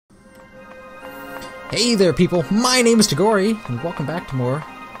Hey there people, my name is Tagori, and welcome back to more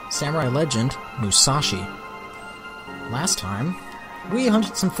Samurai Legend Musashi. Last time, we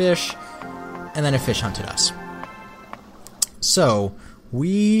hunted some fish, and then a fish hunted us. So,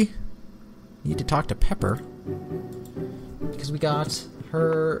 we need to talk to Pepper, because we got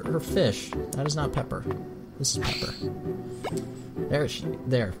her fish. That is not Pepper. This is Pepper.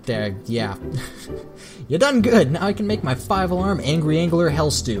 There, yeah. You done good. Now I can make my 5-alarm angry angler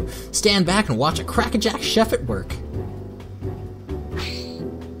hell stew. Stand back and watch a crackerjack chef at work.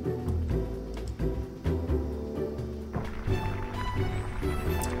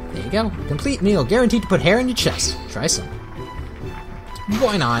 There you go. Complete meal, guaranteed to put hair in your chest. Try some.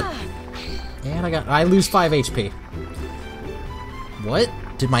 Why not? And I lose 5 HP. What?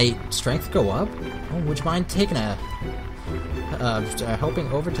 Did my strength go up? Oh, would you mind taking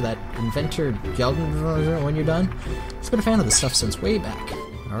helping over to that inventor Gelden when you're done? He's been a fan of this stuff since way back.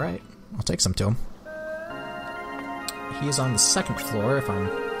 Alright, I'll take some to him. He is on the 2nd floor if I'm...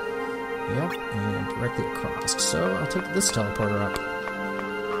 Yep, and directly across. So I'll take this teleporter up.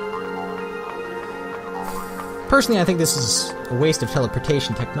 Personally, I think this is a waste of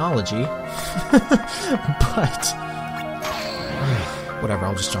teleportation technology. But... whatever,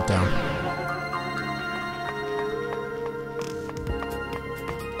 I'll just jump down.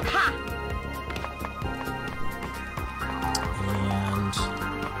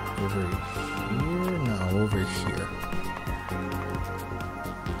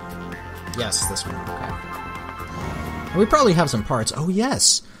 Yes, this one. Okay. We probably have some parts. Oh,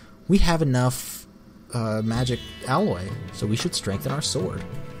 yes! We have enough magic alloy, so we should strengthen our sword.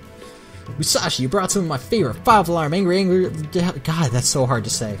 Musashi, you brought some of my favorite 5-alarm angry angler... God, that's so hard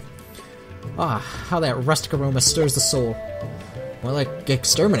to say. Ah, how that rustic aroma stirs the soul. More like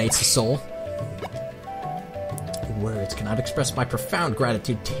exterminates the soul. Words cannot express my profound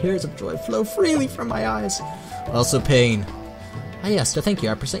gratitude. Tears of joy flow freely from my eyes. Also pain. Ah yes, to thank you,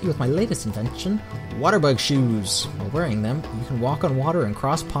 I present you with my latest invention, waterbug shoes. While wearing them, you can walk on water and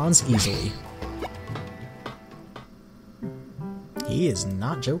cross ponds easily. He is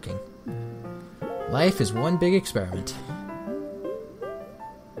not joking. Life is one big experiment.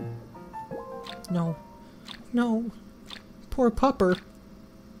 No. No. Poor pupper.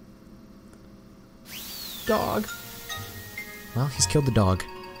 Dog. Well, he's killed the dog.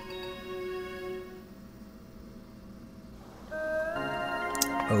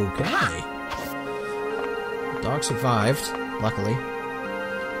 Okay. Dog survived, luckily.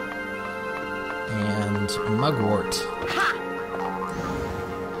 And mugwort.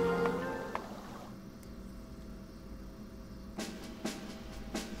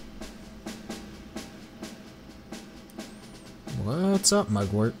 What's up,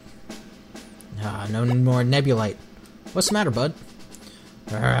 mugwort? Ah, no more nebulite. What's the matter, bud?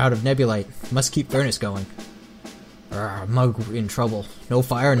 Out of nebulite. Must keep furnace going. Mug in trouble. No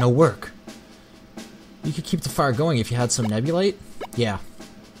fire, no work. You could keep the fire going if you had some nebulite? Yeah.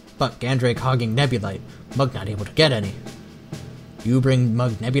 But Gandrake hogging nebulite. Mug not able to get any. You bring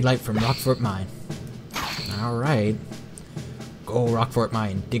Mug nebulite from Rockfort Mine. Alright. Go Rockfort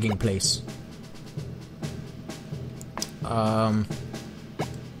Mine, digging place.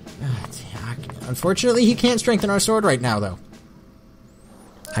 Unfortunately, he can't strengthen our sword right now, though.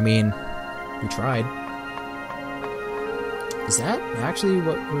 I mean, we tried. Is that actually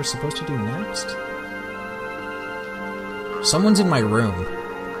what we're supposed to do next? Someone's in my room.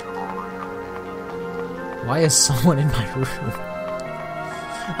 Why is someone in my room?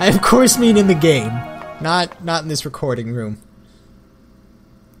 I of course mean in the game, not in this recording room.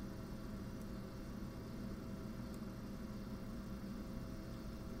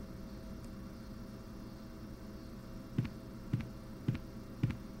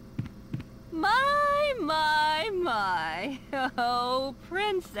 My. Oh,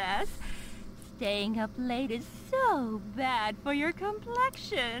 princess. Staying up late is so bad for your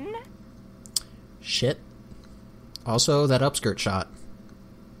complexion. Shit. Also, that upskirt shot.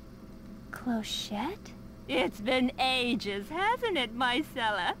 Clochette? It's been ages, hasn't it,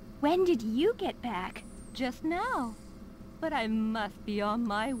 Mycella? When did you get back? Just now. But I must be on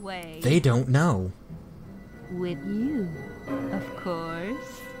my way. They don't know. With you, of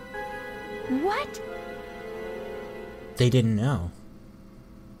course. What? They didn't know.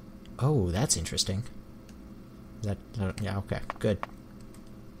 Oh, that's interesting. That, yeah, okay, good.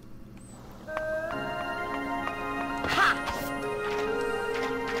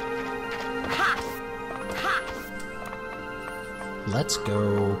 Let's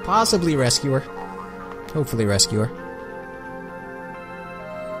go possibly rescue her. Hopefully rescue her.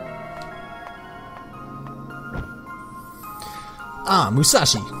 Ah,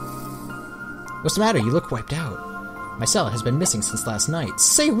 Musashi. What's the matter? You look wiped out. My cell has been missing since last night.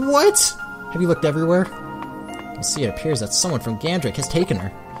 Say what? Have you looked everywhere? You see, it appears that someone from Gandrick has taken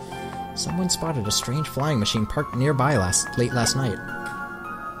her. Someone spotted a strange flying machine parked nearby late last night.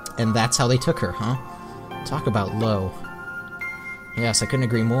 And that's how they took her, huh? Talk about low. Yes, I couldn't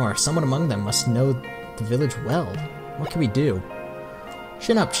agree more. Someone among them must know the village well. What can we do?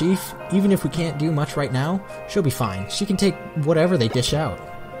 Chin up, Chief. Even if we can't do much right now, she'll be fine. She can take whatever they dish out.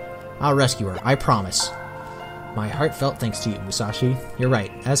 I'll rescue her, I promise. My heartfelt thanks to you, Musashi. You're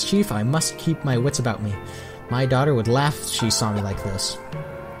right. As Chief, I must keep my wits about me. My daughter would laugh if she saw me like this.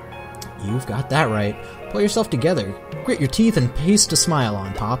 You've got that right. Pull yourself together. Grit your teeth and paste a smile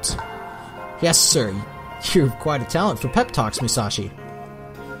on, Pops. Yes, sir. You're quite a talent for pep talks, Musashi.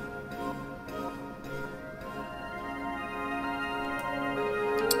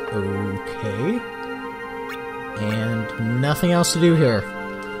 Okay. And nothing else to do here.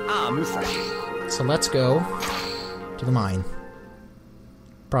 Musashi. So let's go to the mine.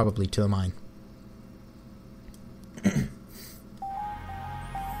 Probably to the mine.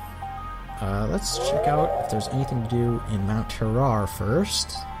 Let's check out if there's anything to do in Mount Terrar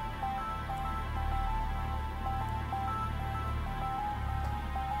first.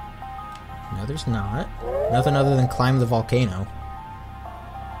 No, there's not. Nothing other than climb the volcano.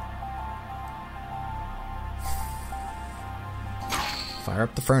 Fire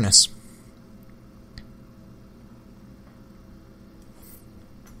up the furnace.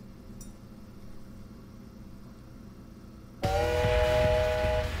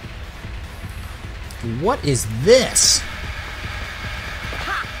 What is this?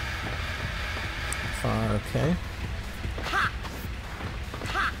 Okay.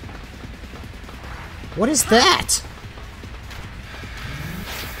 What is that?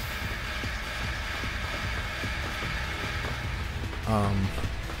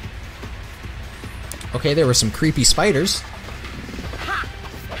 Okay, there were some creepy spiders.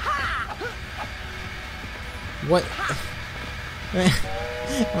 What?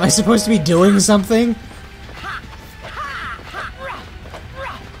 Am I supposed to be doing something?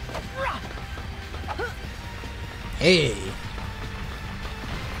 Hey.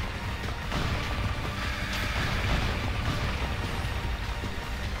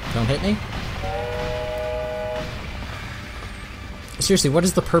 Don't hit me. Seriously, what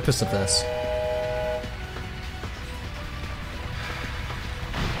is the purpose of this?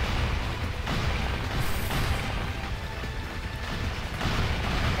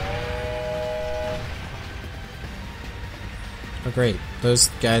 Oh great, those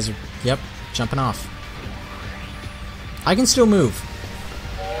guys are, yep, jumping off. I can still move.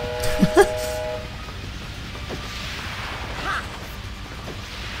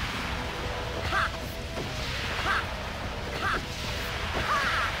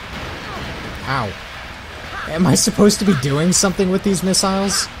 Ow. Am I supposed to be doing something with these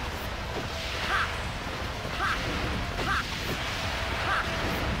missiles?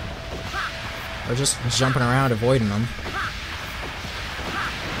 Or just jumping around avoiding them?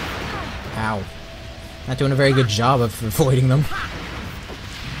 Ow. Not doing a very good job of avoiding them.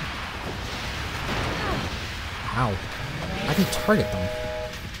 Ow. I can target them.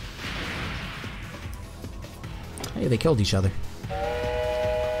 Hey, they killed each other.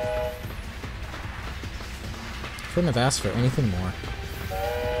 Couldn't have asked for anything more.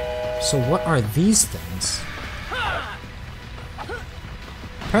 So what are these things?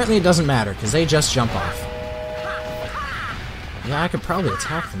 Apparently it doesn't matter, because they just jump off. Yeah, I could probably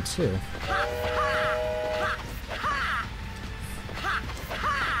attack them too.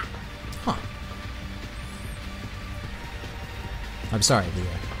 Huh. I'm sorry,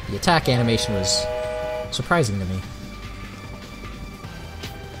 the attack animation was surprising to me.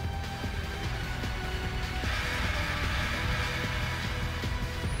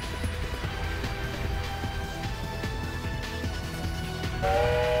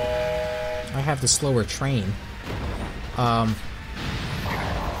 I have the slower train.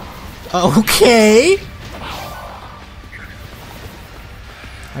 Okay!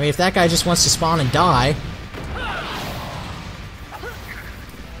 I mean, if that guy just wants to spawn and die...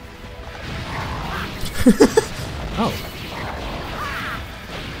 Oh.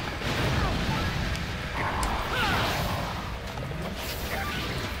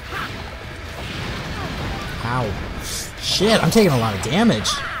 Ow. Shit, I'm taking a lot of damage.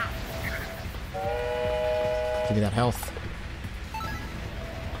 Give me that health.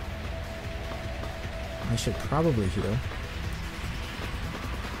 I should probably heal.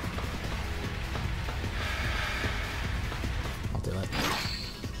 I'll do it.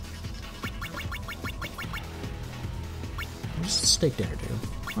 Just a steak dinner, dude.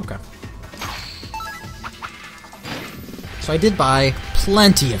 Okay. So I did buy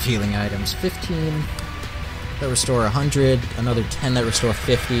plenty of healing items. 15 that restore 100, another 10 that restore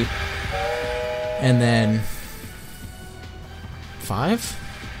 50, and then 5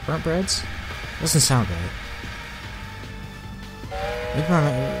 burnt breads? Doesn't sound right.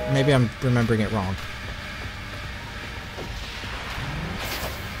 Maybe I'm remembering it wrong.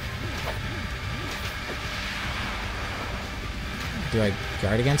 Do I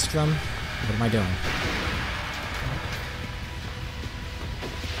guard against them? What am I doing?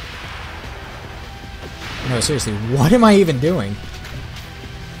 No, seriously, what am I even doing?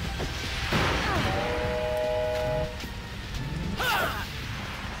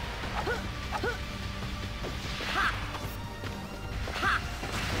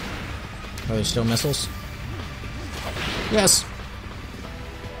 Are there still missiles? Yes!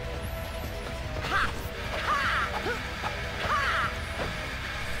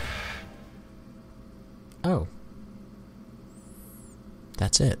 Oh.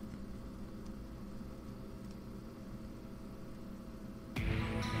 That's it.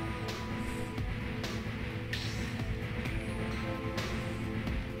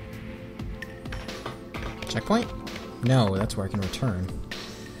 Checkpoint? No, that's where I can return.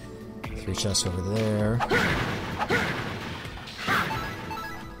 3 chests over there.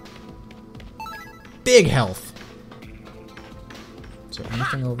 Big health! Is there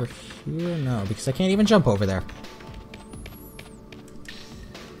anything over here? No, because I can't even jump over there.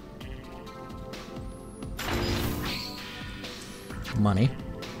 Money.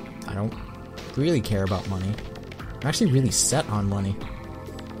 I don't really care about money. I'm actually really set on money.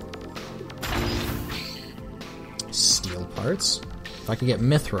 Steel parts. If I could get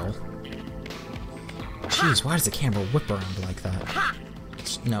mithril. Jeez, why does the camera whip around like that?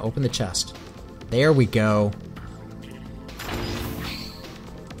 No, open the chest. There we go.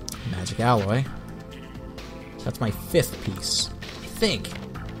 Magic alloy. So that's my 5th piece. I think.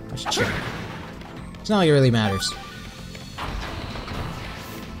 I should check. It's not like it really matters.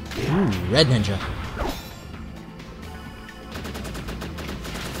 Ooh, red ninja.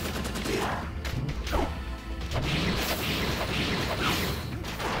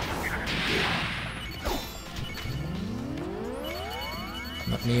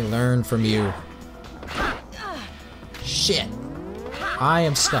 Let me learn from you. Shit. I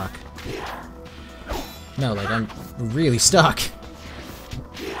am stuck. No, like, I'm really stuck.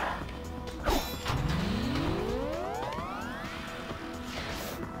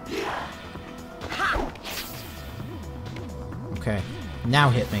 Okay. Now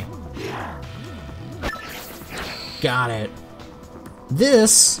hit me. Got it.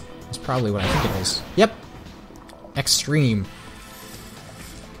 This is probably what I think it is. Yep. Extreme.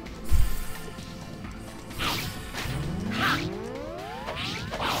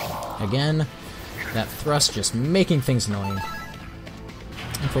 Again, that thrust just making things annoying.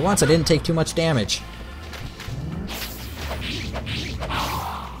 And for once, I didn't take too much damage.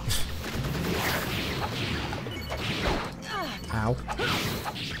 Ow.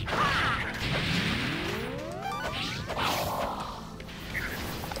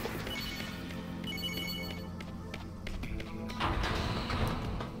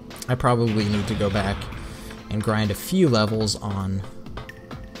 I probably need to go back and grind a few levels on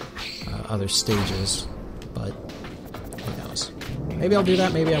other stages, but who knows. Maybe I'll do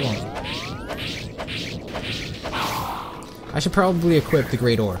that, maybe I won't. I should probably equip the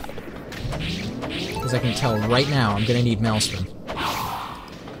Great Ore, because I can tell right now I'm gonna need Maelstrom.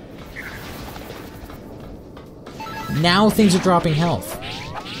 Now things are dropping health.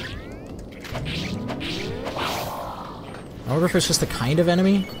 I wonder if it's just a kind of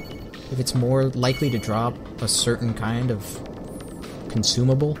enemy? If it's more likely to drop a certain kind of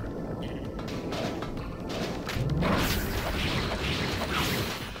consumable?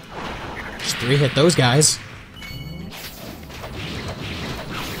 Just 3-hit those guys.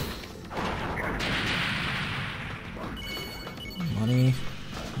 Money.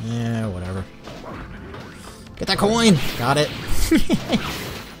 Yeah, whatever. Get that coin! Got it.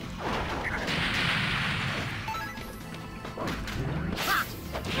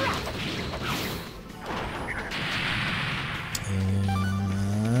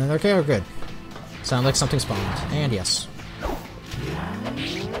 Okay, we're good. Sound like something spawned. And yes.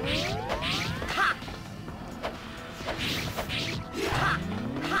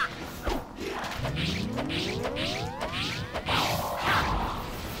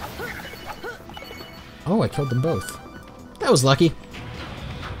 Oh, I killed them both. That was lucky.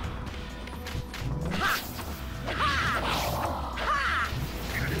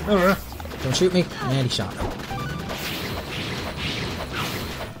 Don't shoot me. And he shot me.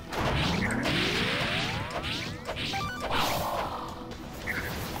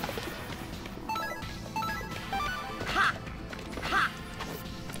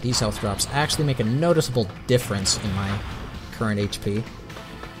 These health drops actually make a noticeable difference in my current HP.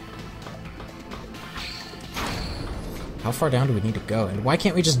 How far down do we need to go? And why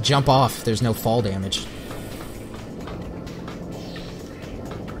can't we just jump off if there's no fall damage?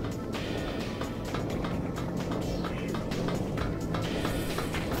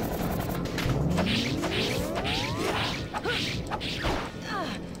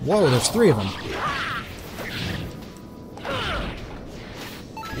 Whoa, there's 3 of them.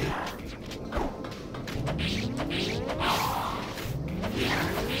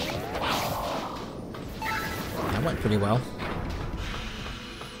 That went pretty well.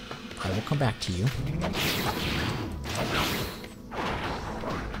 I will come back to you.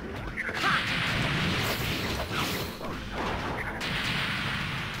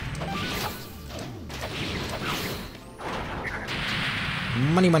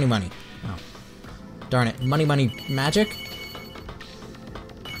 Money, money, money. Oh. Darn it. Money, money, magic?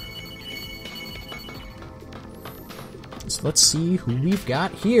 So let's see who we've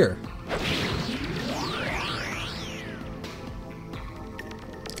got here.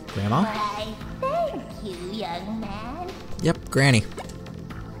 Grandma? Why, thank you, young man. Yep, Granny.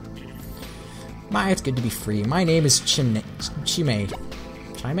 It's good to be free. My name is Chime. Chime?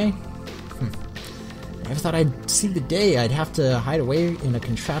 I never thought I'd see the day I'd have to hide away in a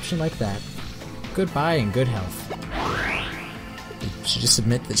contraption like that. Goodbye and good health. Did she just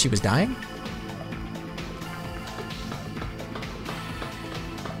admit that she was dying?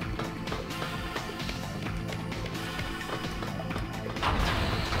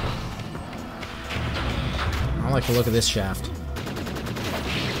 I don't like the look of this shaft.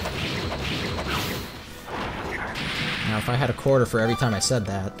 Now, if I had a quarter for every time I said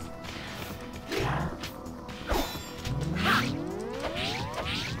that...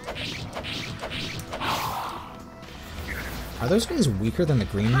 Are those guys weaker than the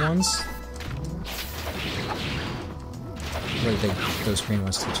green ones? What did those green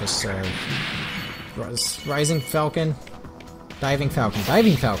ones teach us? Rising Falcon? Diving Falcon.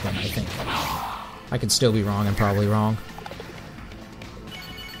 Diving Falcon, I think. I could still be wrong. I'm probably wrong.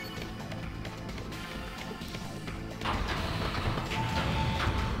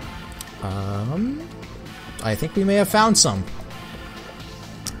 I think we may have found some.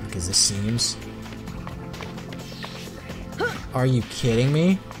 Because this seems... Are you kidding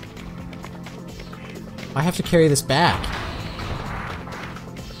me? I have to carry this back.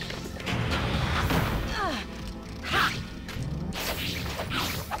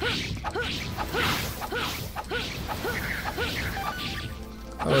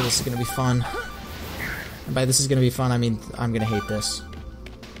 Oh, this is gonna be fun. And by this is gonna be fun, I mean I'm gonna hate this.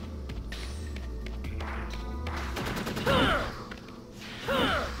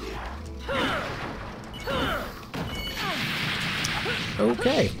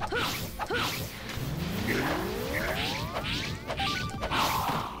 Okay.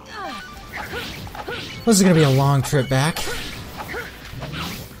 This is gonna be a long trip back.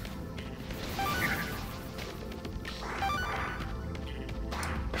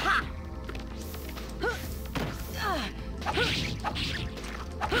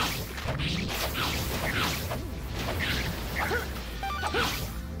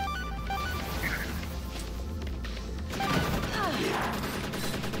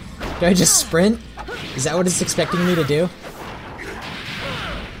 Do I just sprint? Is that what it's expecting me to do?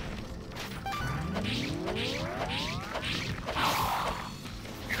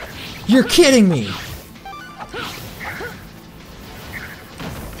 You're kidding me!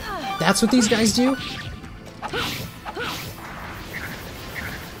 That's what these guys do?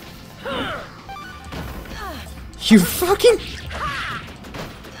 You fucking...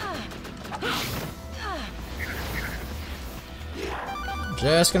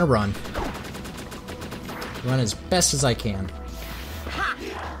 Just gonna run. Run as best as I can.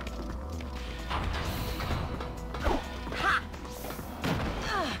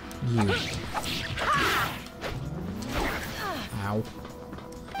 You. Ow.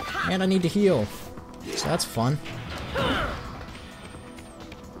 And I need to heal. So that's fun.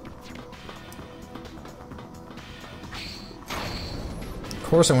 Of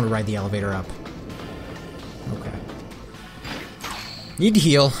course I want to ride the elevator up. Okay. Need to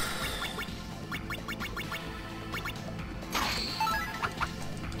heal.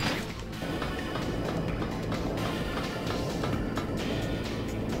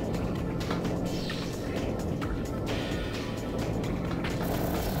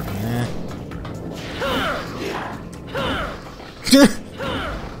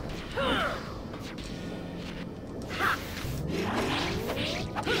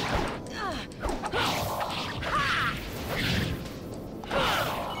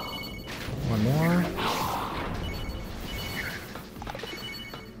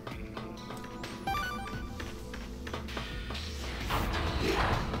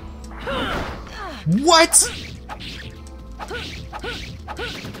 What?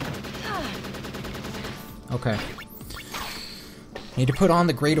 Okay. Need to put on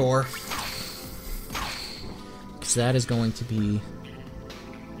the Great Ore. Because that is going to be...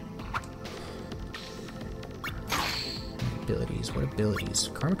 Abilities. What abilities?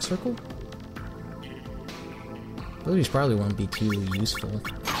 Karmic Circle? Abilities probably won't be too useful.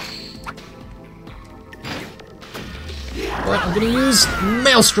 But I'm gonna use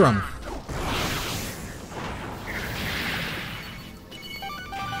Maelstrom!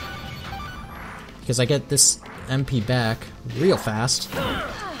 Because I get this MP back real fast.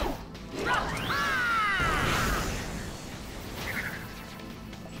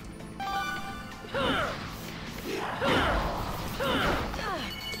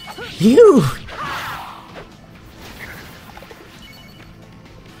 You!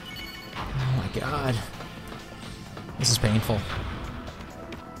 Oh my god. This is painful.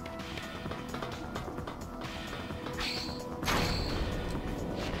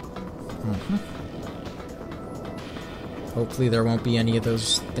 Hopefully there won't be any of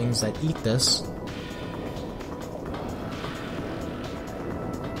those things that eat this.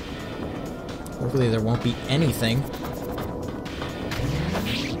 Hopefully there won't be anything.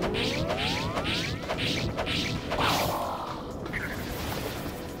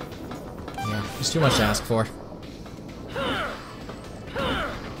 Yeah, it's too much to ask for.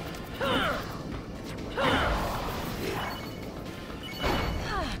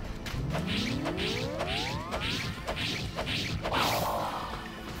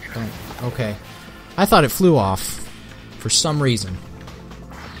 Okay. I thought it flew off for some reason.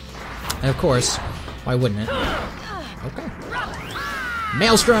 And of course, why wouldn't it? Okay.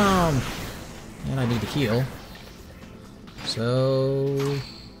 Maelstrom! And I need to heal. So... there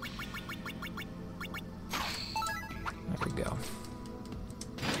we go.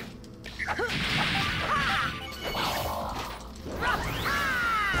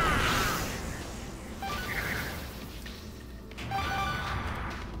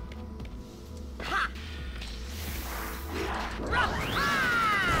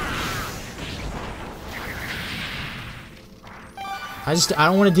 I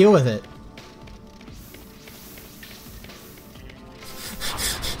don't want to deal with it.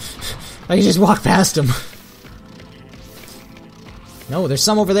 I can just walk past him. No, there's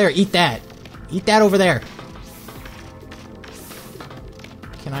some over there. Eat that. Eat that over there.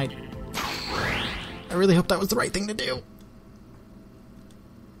 Can I really hope that was the right thing to do.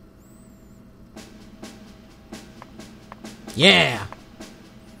 Yeah!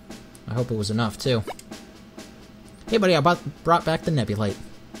 I hope it was enough, too. Hey, buddy, I brought back the Nebulite.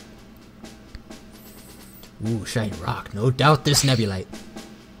 Ooh, shiny rock. No doubt this Nebulite.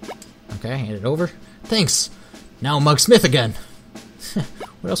 Okay, hand it over. Thanks. Now Mug Smith again.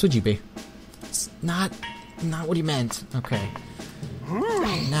 What else would you be? It's not what he meant. Okay.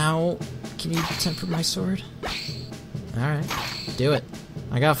 Now, can you temper my sword? Alright, do it.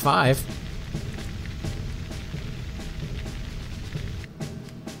 I got 5.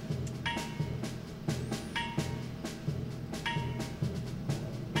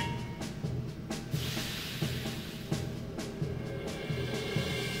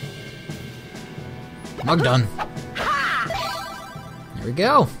 Mug done. There we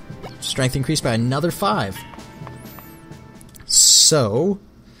go. Strength increased by another 5. So,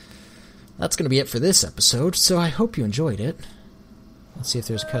 that's going to be it for this episode, so I hope you enjoyed it. Let's see if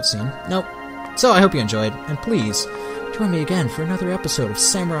there's a cutscene. Nope. So I hope you enjoyed, and please, join me again for another episode of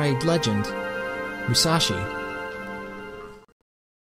Samurai Legend Musashi.